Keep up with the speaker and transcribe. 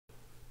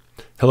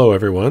Hello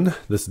everyone,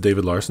 this is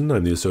David Larson.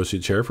 I'm the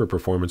Associate Chair for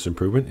Performance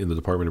Improvement in the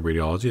Department of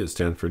Radiology at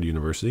Stanford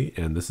University,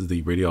 and this is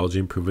the Radiology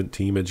Improvement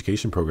Team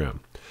Education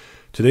Program.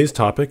 Today's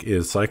topic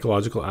is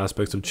psychological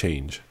aspects of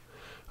change.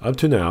 Up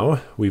to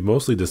now, we've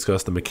mostly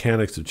discussed the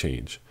mechanics of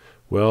change.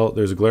 Well,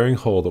 there's a glaring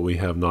hole that we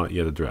have not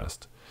yet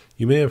addressed.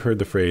 You may have heard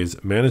the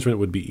phrase, management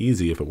would be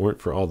easy if it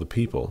weren't for all the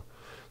people.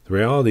 The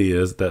reality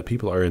is that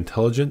people are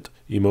intelligent,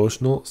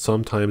 emotional,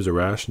 sometimes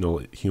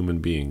irrational human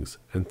beings,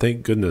 and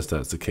thank goodness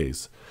that's the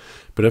case.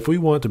 But if we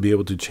want to be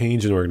able to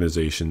change an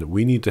organization,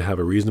 we need to have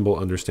a reasonable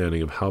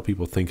understanding of how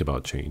people think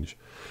about change.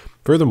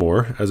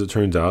 Furthermore, as it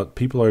turns out,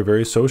 people are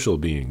very social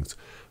beings.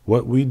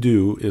 What we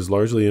do is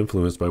largely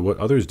influenced by what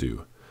others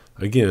do.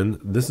 Again,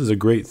 this is a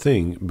great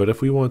thing, but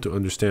if we want to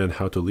understand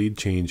how to lead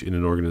change in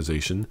an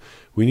organization,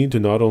 we need to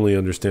not only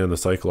understand the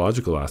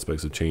psychological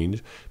aspects of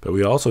change, but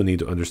we also need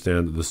to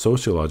understand the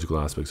sociological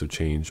aspects of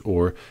change,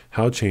 or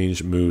how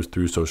change moves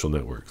through social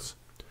networks.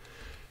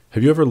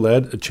 Have you ever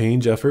led a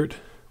change effort?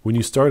 When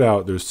you start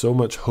out, there's so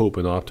much hope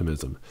and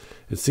optimism.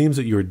 It seems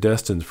that you are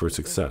destined for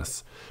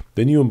success.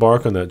 Then you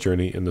embark on that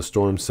journey and the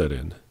storms set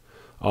in.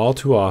 All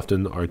too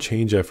often, our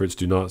change efforts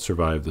do not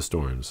survive the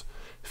storms.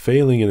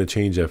 Failing in a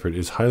change effort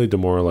is highly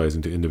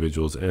demoralizing to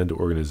individuals and to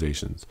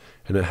organizations,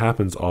 and it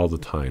happens all the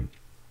time.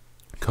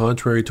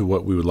 Contrary to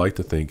what we would like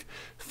to think,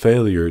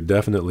 failure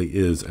definitely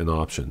is an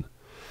option.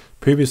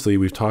 Previously,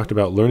 we've talked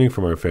about learning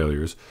from our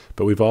failures,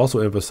 but we've also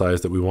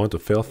emphasized that we want to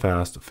fail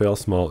fast, fail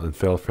small, and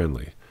fail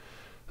friendly.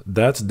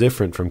 That's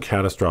different from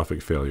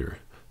catastrophic failure.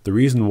 The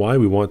reason why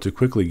we want to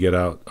quickly get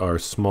out our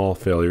small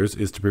failures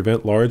is to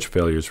prevent large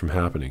failures from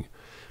happening.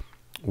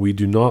 We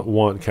do not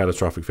want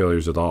catastrophic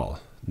failures at all.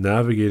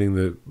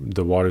 Navigating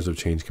the waters of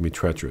change can be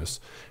treacherous.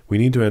 We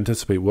need to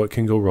anticipate what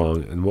can go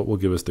wrong and what will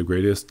give us the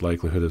greatest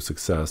likelihood of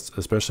success,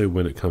 especially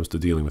when it comes to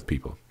dealing with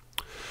people.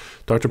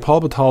 Dr.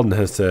 Paul Batalden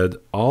has said,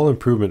 all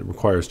improvement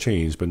requires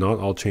change, but not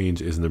all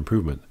change is an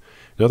improvement.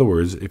 In other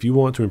words, if you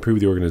want to improve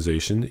the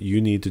organization,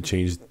 you need to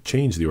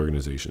change the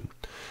organization.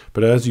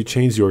 But as you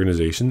change the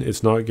organization,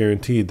 it's not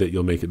guaranteed that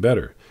you'll make it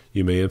better.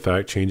 You may in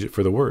fact change it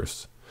for the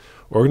worse.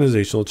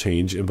 Organizational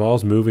change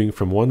involves moving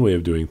from one way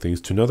of doing things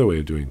to another way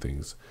of doing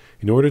things.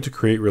 In order to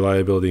create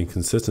reliability and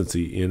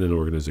consistency in an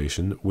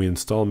organization, we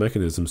install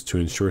mechanisms to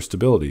ensure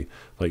stability,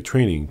 like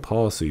training,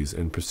 policies,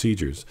 and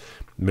procedures,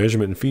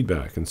 measurement and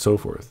feedback, and so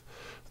forth.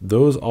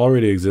 Those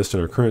already exist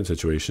in our current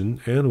situation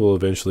and will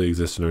eventually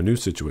exist in our new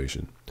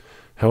situation.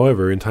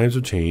 However, in times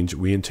of change,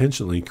 we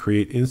intentionally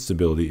create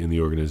instability in the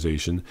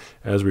organization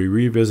as we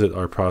revisit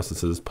our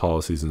processes,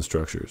 policies, and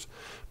structures.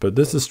 But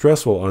this is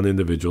stressful on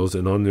individuals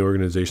and on the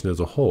organization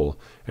as a whole,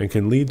 and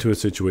can lead to a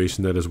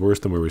situation that is worse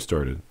than where we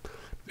started.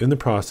 In the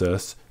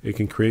process, it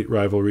can create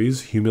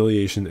rivalries,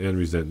 humiliation, and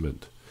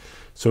resentment.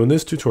 So in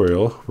this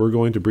tutorial, we're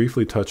going to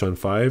briefly touch on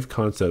 5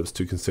 concepts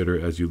to consider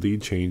as you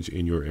lead change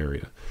in your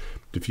area: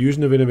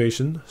 diffusion of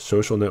innovation,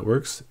 social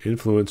networks,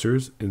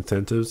 influencers,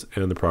 incentives,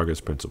 and the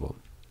progress principle.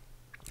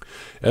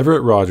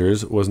 Everett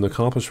Rogers was an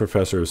accomplished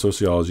professor of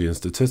sociology and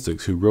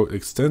statistics who wrote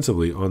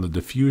extensively on the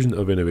diffusion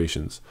of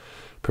innovations.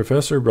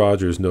 Professor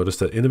Rogers noticed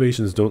that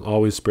innovations don't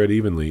always spread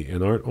evenly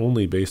and aren't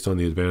only based on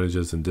the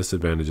advantages and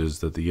disadvantages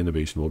that the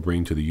innovation will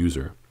bring to the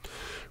user.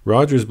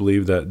 Rogers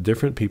believed that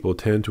different people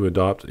tend to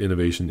adopt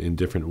innovation in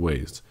different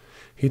ways.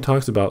 He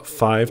talks about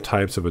 5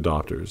 types of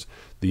adopters: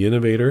 the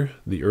innovator,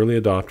 the early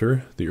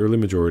adopter, the early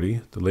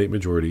majority, the late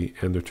majority,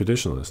 and the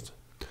traditionalist.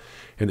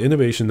 An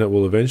innovation that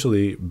will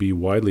eventually be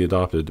widely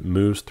adopted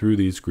moves through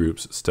these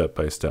groups step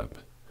by step.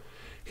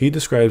 He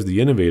describes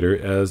the innovator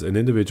as an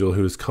individual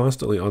who is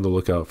constantly on the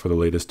lookout for the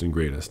latest and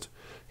greatest.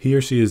 He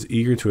or she is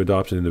eager to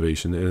adopt an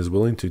innovation and is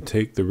willing to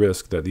take the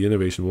risk that the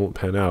innovation won't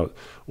pan out,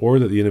 or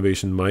that the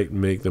innovation might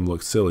make them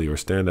look silly or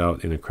stand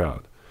out in a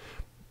crowd.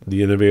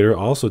 The innovator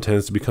also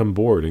tends to become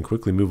bored and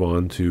quickly move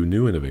on to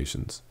new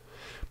innovations.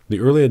 The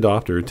early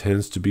adopter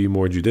tends to be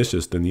more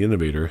judicious than the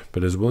innovator,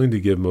 but is willing to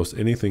give most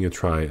anything a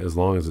try as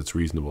long as it's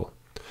reasonable.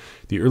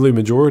 The early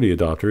majority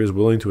adopter is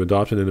willing to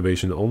adopt an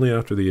innovation only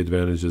after the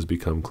advantages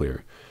become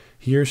clear.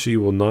 He or she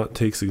will not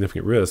take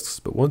significant risks,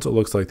 but once it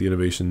looks like the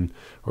innovation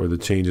or the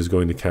change is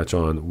going to catch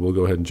on, we'll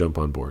go ahead and jump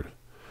on board.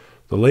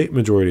 The late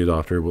majority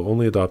adopter will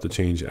only adopt the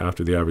change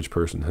after the average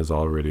person has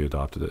already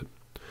adopted it.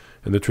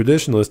 And the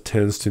traditionalist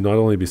tends to not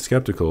only be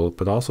skeptical,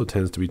 but also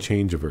tends to be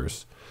change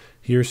averse.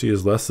 He or she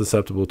is less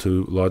susceptible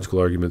to logical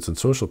arguments and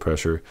social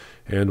pressure,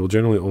 and will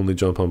generally only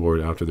jump on board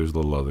after there's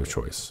little other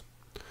choice.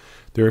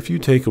 There are a few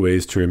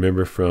takeaways to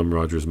remember from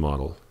Rogers'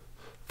 model.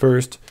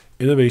 First,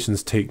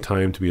 innovations take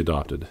time to be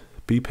adopted.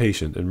 Be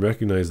patient and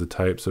recognize the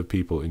types of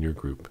people in your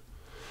group.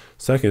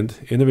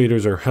 Second,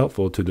 innovators are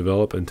helpful to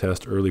develop and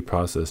test early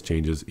process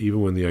changes even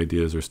when the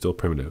ideas are still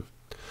primitive.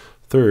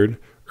 Third,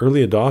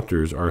 early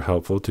adopters are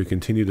helpful to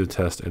continue to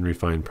test and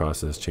refine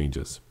process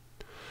changes.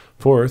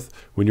 Fourth,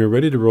 when you're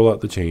ready to roll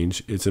out the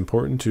change, it's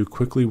important to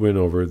quickly win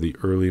over the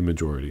early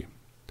majority.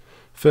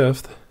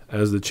 Fifth,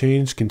 as the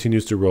change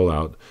continues to roll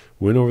out,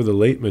 win over the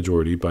late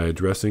majority by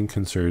addressing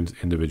concerns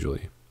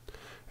individually.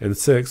 And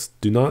sixth,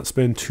 do not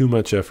spend too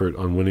much effort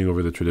on winning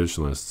over the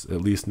traditionalists,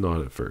 at least not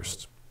at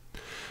first.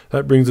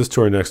 That brings us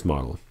to our next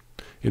model.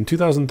 In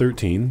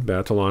 2013,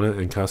 Battilana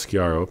and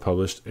Casciaro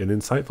published an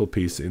insightful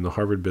piece in the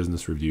Harvard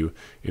Business Review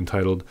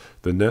entitled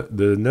The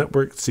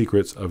Network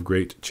Secrets of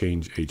Great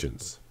Change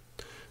Agents.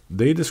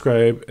 They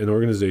describe an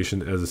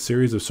organization as a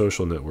series of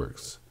social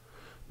networks.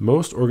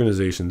 Most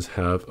organizations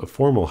have a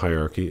formal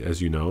hierarchy, as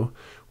you know,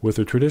 with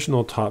a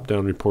traditional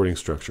top-down reporting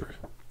structure.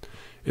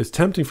 It's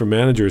tempting for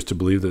managers to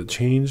believe that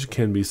change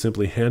can be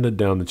simply handed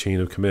down the chain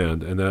of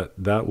command and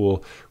that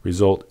will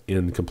result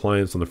in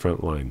compliance on the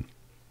front line.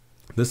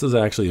 This is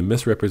actually a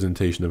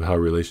misrepresentation of how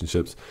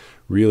relationships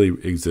really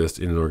exist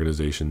in an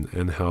organization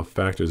and how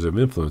factors of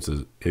influence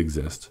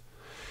exist.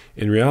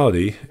 In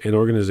reality, an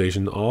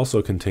organization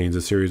also contains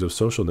a series of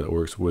social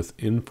networks with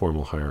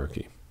informal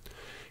hierarchy.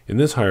 In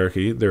this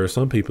hierarchy, there are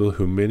some people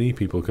who many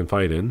people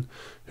confide in,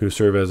 who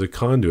serve as a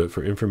conduit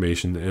for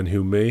information and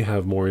who may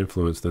have more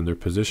influence than their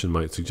position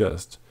might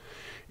suggest.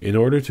 In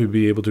order to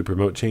be able to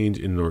promote change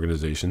in an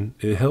organization,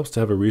 it helps to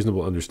have a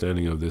reasonable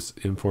understanding of this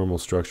informal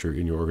structure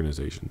in your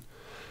organization.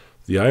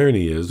 The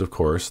irony is, of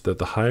course, that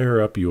the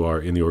higher up you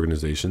are in the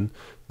organization,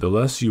 the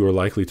less you are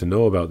likely to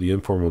know about the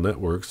informal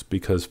networks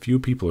because few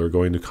people are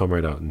going to come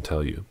right out and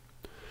tell you.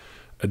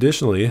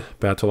 Additionally,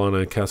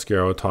 Battilana and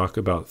Casciaro talk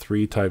about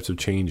 3 types of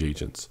change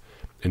agents: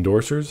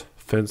 endorsers,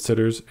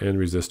 fence-sitters, and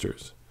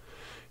resistors.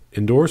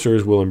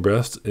 Endorsers will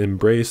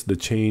embrace the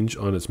change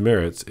on its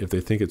merits if they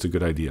think it's a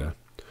good idea.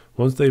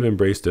 Once they've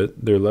embraced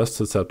it, they're less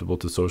susceptible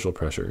to social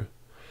pressure.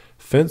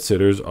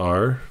 Fence-sitters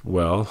are,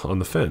 well, on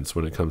the fence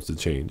when it comes to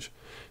change.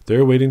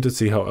 They're waiting to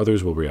see how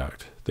others will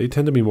react. They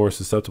tend to be more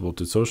susceptible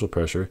to social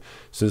pressure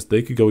since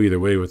they could go either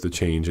way with the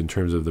change in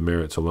terms of the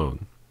merits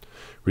alone.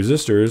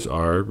 Resistors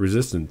are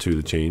resistant to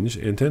the change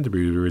and tend to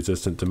be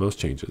resistant to most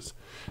changes.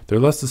 They're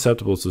less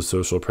susceptible to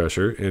social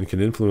pressure and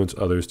can influence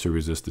others to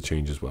resist the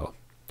change as well.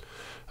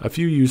 A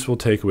few useful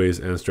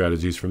takeaways and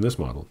strategies from this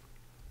model.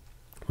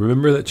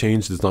 Remember that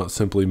change does not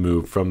simply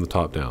move from the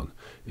top down.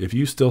 If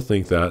you still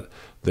think that,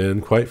 then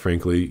quite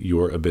frankly,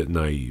 you're a bit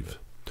naive.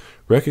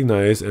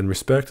 Recognize and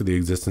respect the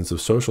existence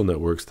of social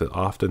networks that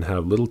often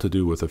have little to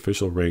do with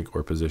official rank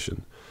or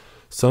position.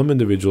 Some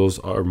individuals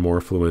are more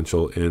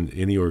influential in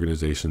any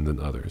organization than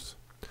others.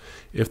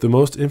 If the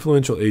most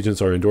influential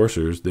agents are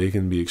endorsers, they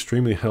can be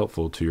extremely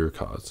helpful to your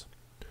cause.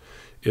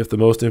 If the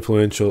most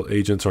influential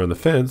agents are on the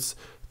fence,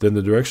 then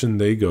the direction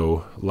they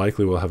go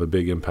likely will have a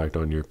big impact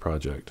on your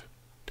project.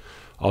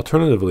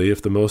 Alternatively,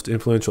 if the most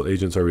influential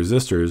agents are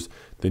resistors,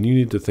 then you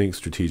need to think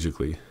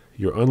strategically.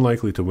 You're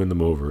unlikely to win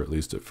them over, at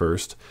least at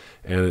first,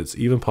 and it's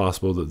even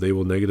possible that they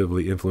will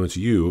negatively influence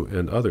you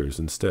and others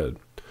instead.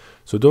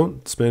 So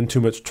don't spend too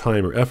much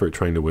time or effort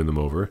trying to win them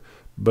over,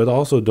 but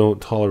also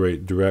don't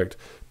tolerate direct,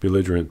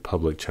 belligerent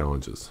public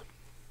challenges.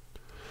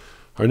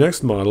 Our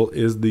next model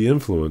is the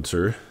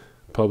influencer,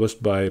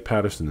 published by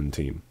Patterson and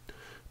team.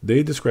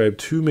 They describe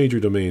 2 major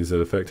domains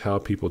that affect how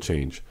people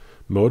change: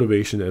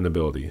 motivation and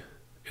ability.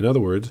 In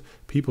other words,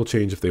 people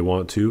change if they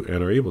want to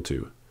and are able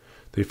to.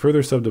 They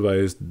further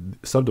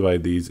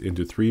subdivide these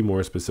into 3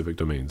 more specific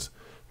domains: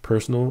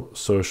 personal,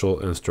 social,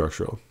 and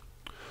structural.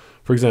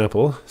 For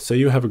example, say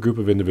you have a group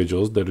of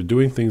individuals that are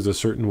doing things a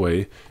certain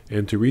way,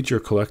 and to reach your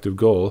collective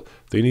goal,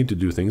 they need to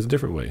do things a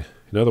different way.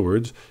 In other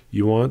words,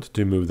 you want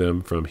to move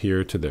them from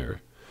here to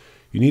there.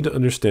 You need to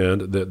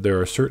understand that there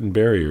are certain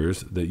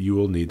barriers that you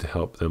will need to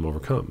help them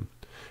overcome.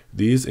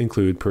 These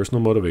include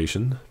personal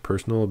motivation,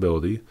 personal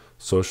ability,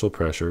 social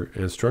pressure,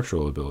 and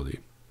structural ability.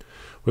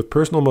 With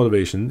personal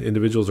motivation,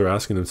 individuals are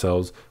asking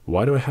themselves,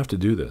 why do I have to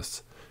do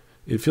this?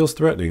 It feels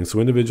threatening, so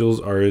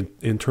individuals are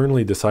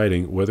internally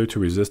deciding whether to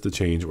resist the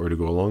change or to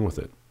go along with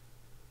it.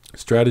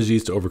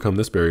 Strategies to overcome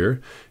this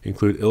barrier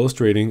include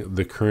illustrating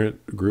the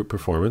current group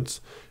performance,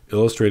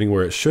 illustrating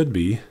where it should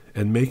be,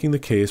 and making the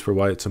case for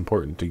why it's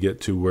important to get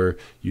to where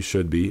you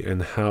should be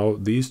and how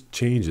these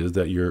changes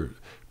that you're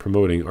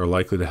promoting are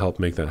likely to help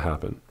make that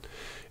happen.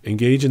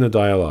 Engage in a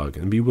dialogue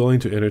and be willing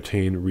to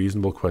entertain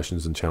reasonable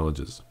questions and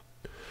challenges.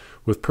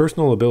 With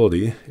personal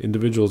ability,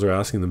 individuals are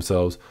asking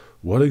themselves,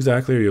 what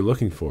exactly are you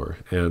looking for,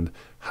 and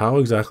how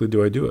exactly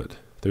do I do it?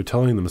 They're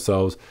telling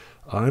themselves,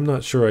 I'm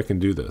not sure I can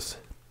do this.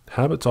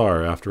 Habits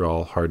are, after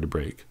all, hard to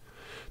break.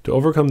 To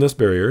overcome this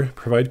barrier,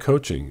 provide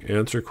coaching,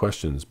 answer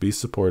questions, be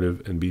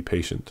supportive, and be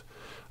patient.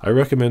 I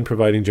recommend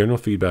providing general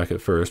feedback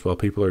at first while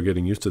people are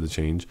getting used to the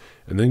change,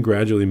 and then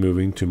gradually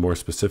moving to more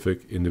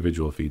specific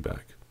individual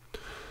feedback.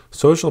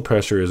 Social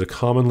pressure is a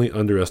commonly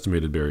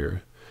underestimated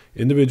barrier.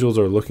 Individuals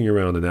are looking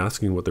around and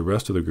asking what the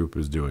rest of the group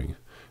is doing.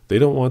 They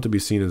don't want to be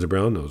seen as a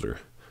brown-noser.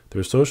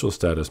 Their social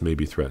status may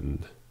be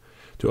threatened.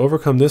 To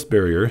overcome this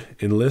barrier,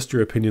 enlist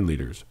your opinion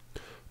leaders.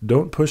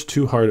 Don't push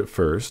too hard at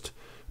first,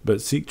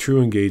 but seek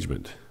true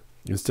engagement.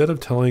 Instead of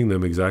telling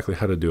them exactly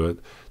how to do it,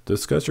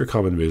 discuss your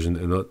common vision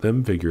and let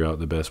them figure out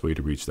the best way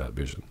to reach that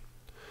vision.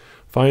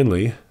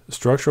 Finally,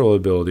 structural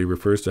ability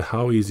refers to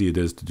how easy it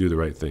is to do the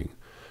right thing.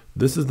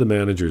 This is the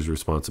manager's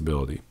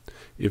responsibility.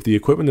 If the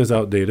equipment is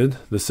outdated,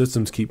 the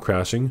systems keep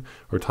crashing,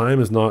 or time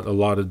is not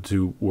allotted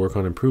to work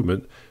on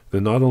improvement,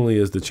 then not only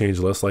is the change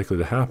less likely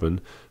to happen,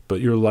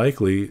 but you're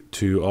likely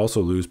to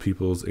also lose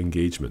people's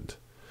engagement.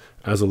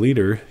 As a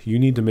leader, you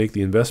need to make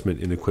the investment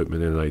in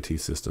equipment and IT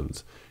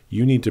systems.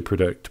 You need to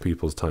protect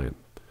people's time.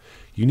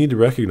 You need to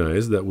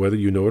recognize that whether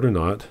you know it or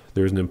not,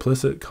 there is an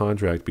implicit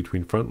contract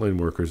between frontline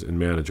workers and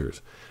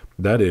managers.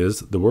 That is,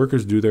 the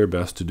workers do their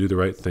best to do the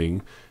right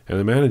thing, and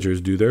the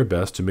managers do their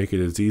best to make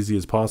it as easy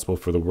as possible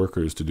for the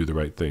workers to do the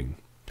right thing.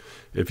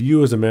 If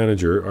you as a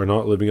manager are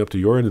not living up to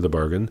your end of the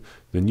bargain,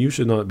 then you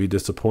should not be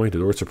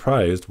disappointed or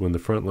surprised when the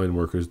frontline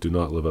workers do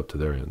not live up to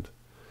their end.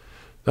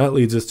 That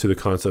leads us to the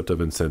concept of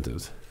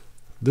incentives.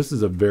 This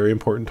is a very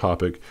important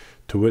topic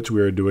to which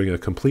we are doing a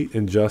complete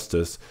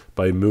injustice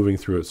by moving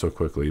through it so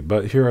quickly,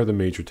 but here are the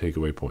major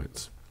takeaway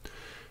points.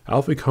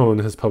 Alfie Kohn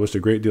has published a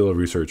great deal of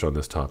research on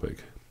this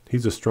topic.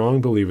 He's a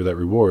strong believer that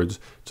rewards,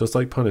 just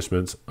like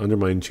punishments,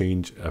 undermine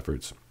change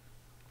efforts.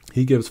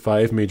 He gives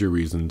 5 major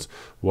reasons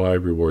why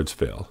rewards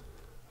fail.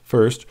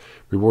 First,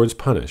 rewards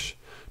punish.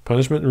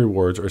 Punishment and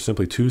rewards are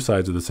simply 2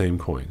 sides of the same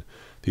coin.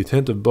 The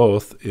intent of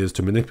both is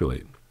to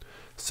manipulate.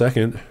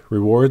 Second,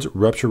 rewards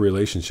rupture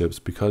relationships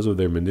because of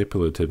their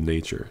manipulative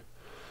nature.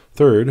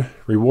 Third,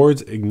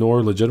 rewards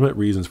ignore legitimate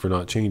reasons for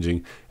not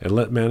changing and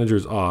let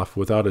managers off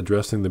without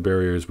addressing the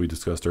barriers we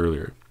discussed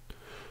earlier.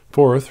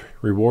 Fourth,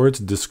 rewards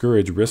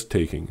discourage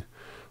risk-taking.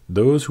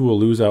 Those who will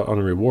lose out on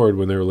a reward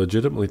when they are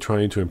legitimately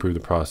trying to improve the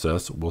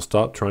process will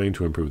stop trying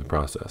to improve the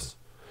process.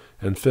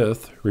 And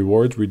fifth,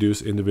 rewards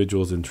reduce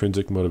individuals'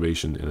 intrinsic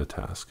motivation in a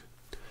task.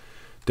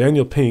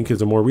 Daniel Pink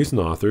is a more recent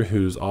author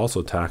who's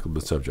also tackled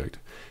the subject.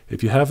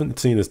 If you haven't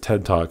seen his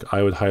TED Talk,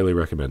 I would highly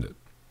recommend it.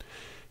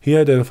 He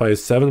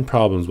identifies 7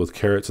 problems with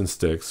carrots and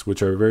sticks,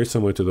 which are very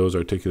similar to those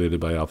articulated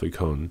by Alfie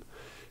Kohn.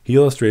 He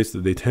illustrates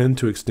that they tend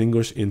to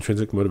extinguish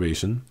intrinsic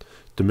motivation,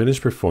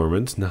 diminish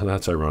performance, now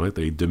that's ironic,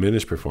 they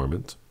diminish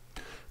performance,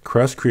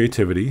 crush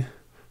creativity,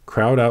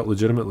 crowd out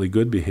legitimately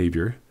good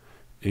behavior,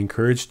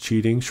 encourage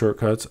cheating,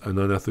 shortcuts, and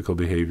unethical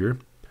behavior.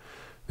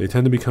 They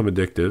tend to become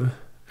addictive,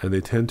 and they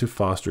tend to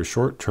foster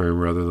short-term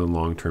rather than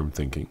long-term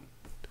thinking.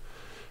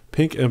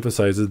 Pink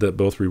emphasizes that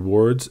both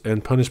rewards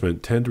and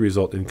punishment tend to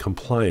result in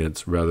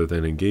compliance rather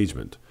than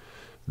engagement.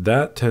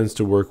 That tends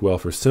to work well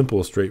for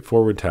simple,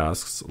 straightforward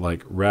tasks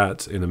like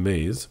rats in a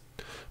maze,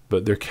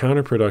 but they're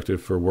counterproductive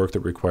for work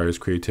that requires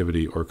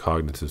creativity or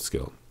cognitive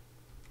skill.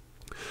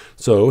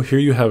 So here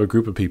you have a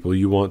group of people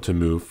you want to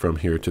move from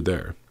here to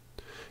there.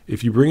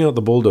 If you bring out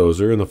the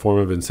bulldozer in the form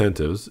of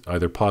incentives,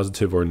 either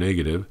positive or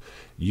negative,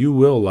 you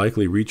will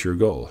likely reach your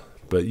goal,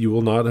 but you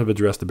will not have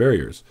addressed the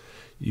barriers.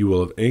 You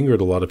will have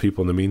angered a lot of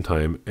people in the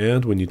meantime,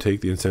 and when you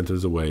take the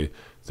incentives away,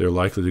 they're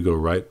likely to go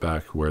right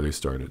back where they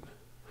started.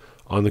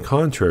 On the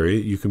contrary,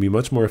 you can be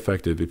much more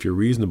effective if you're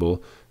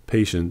reasonable,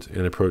 patient,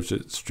 and approach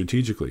it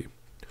strategically.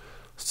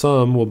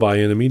 Some will buy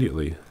in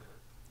immediately.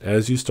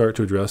 As you start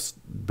to address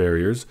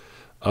barriers,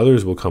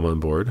 others will come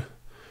on board,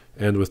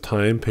 and with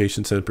time,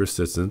 patience, and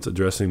persistence,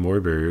 addressing more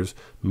barriers,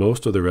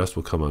 most of the rest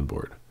will come on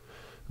board.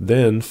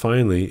 Then,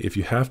 finally, if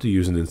you have to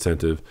use an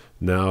incentive,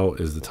 now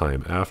is the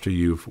time, after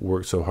you've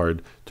worked so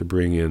hard to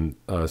bring in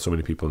so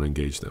many people and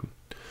engage them.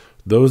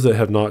 Those that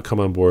have not come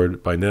on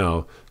board by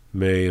now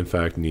may, in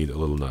fact, need a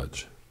little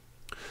nudge.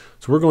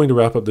 So we're going to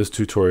wrap up this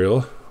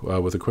tutorial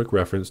with a quick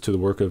reference to the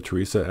work of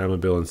Teresa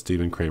Amabile and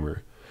Stephen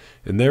Kramer.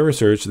 In their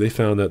research, they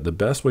found that the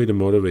best way to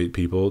motivate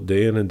people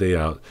day in and day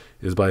out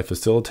is by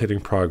facilitating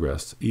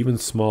progress, even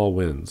small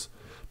wins.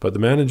 But the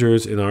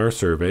managers in their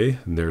survey,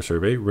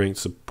 ranked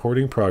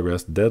supporting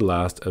progress dead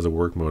last as a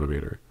work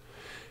motivator.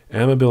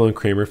 Amabile and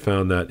Kramer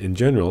found that, in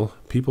general,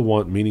 people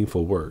want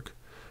meaningful work.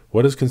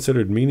 What is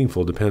considered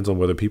meaningful depends on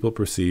whether people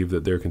perceive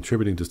that they're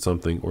contributing to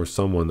something or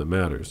someone that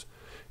matters.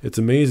 It's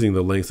amazing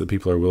the lengths that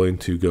people are willing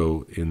to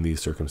go in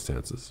these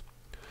circumstances.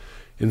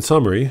 In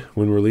summary,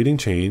 when we're leading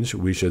change,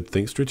 we should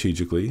think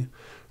strategically,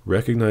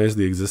 recognize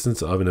the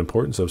existence of and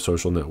importance of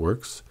social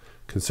networks,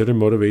 consider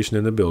motivation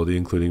and ability,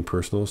 including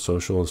personal,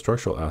 social, and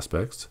structural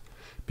aspects,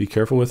 be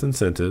careful with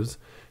incentives,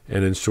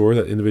 and ensure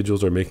that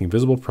individuals are making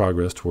visible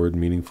progress toward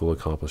meaningful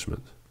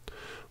accomplishment.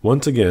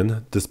 Once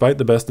again, despite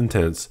the best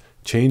intents,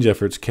 change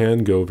efforts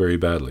can go very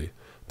badly.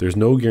 There's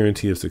no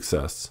guarantee of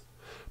success.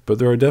 But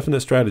there are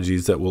definite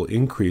strategies that will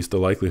increase the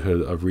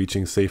likelihood of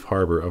reaching safe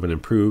harbor of an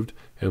improved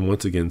and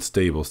once again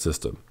stable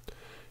system.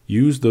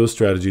 Use those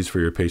strategies for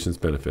your patient's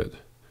benefit.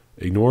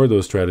 Ignore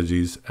those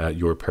strategies at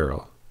your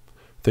peril.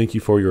 Thank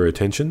you for your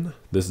attention.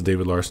 This is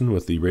David Larson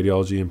with the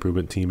Radiology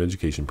Improvement Team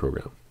Education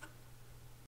Program.